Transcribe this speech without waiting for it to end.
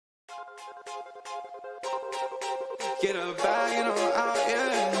Get a bag and I'm out,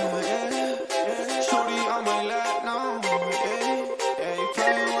 yeah. Shorty on my lap now, yeah. You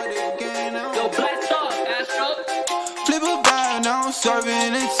playing with the game now. Yo, blast off, Astro. Flip a bag, now I'm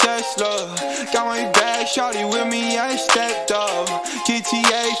serving in Tesla. Got my bag, shorty with me, I stepped up.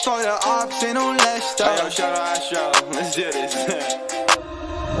 GTA for the ops, ain't no less stuff. Hey, yo, shout out Astro, let's do this.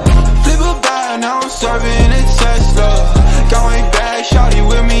 Flip a bag, now I'm serving in Tesla. Got my bag, shorty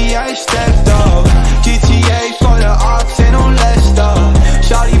with me, I stepped up. GTA for the ops, ain't no less stuff.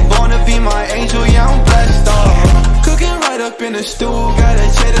 Shawty born to be my angel, yeah, I'm blessed up. Cooking right up in the stool, gotta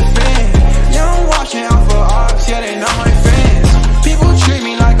check the fan. Yeah, I'm watching out for ops, yeah, they not my fans. People treat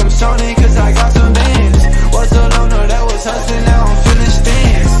me like I'm Sony, cause I got some bands. Was a loner that was hustling, now I'm feeling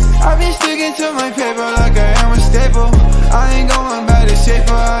stands. I've been sticking to my paper like I am a staple. I ain't going back to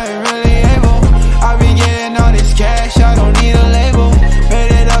safer, I ain't really able. I be getting all this cash, I don't need a label.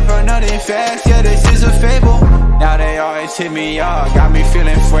 Made it up for nothing fast, yeah, this is a fable. Now they always hit me up, got me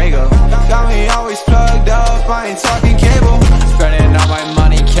feeling fuego. Got me always plugged up, I ain't talking cable. Spending all my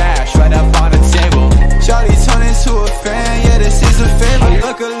money cash, right up on the table. Shawty turn into a fan, yeah, this is a fable. I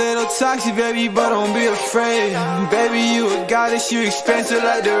look a little toxic, baby, but don't be afraid. Baby, you a goddess, you expensive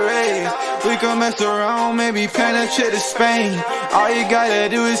like the raid. We can mess around, maybe plan a trip to Spain. All you gotta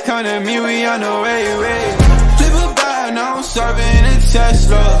do is come to me, we on the way. Flip a bag, now I'm serving in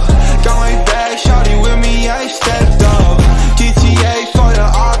Tesla.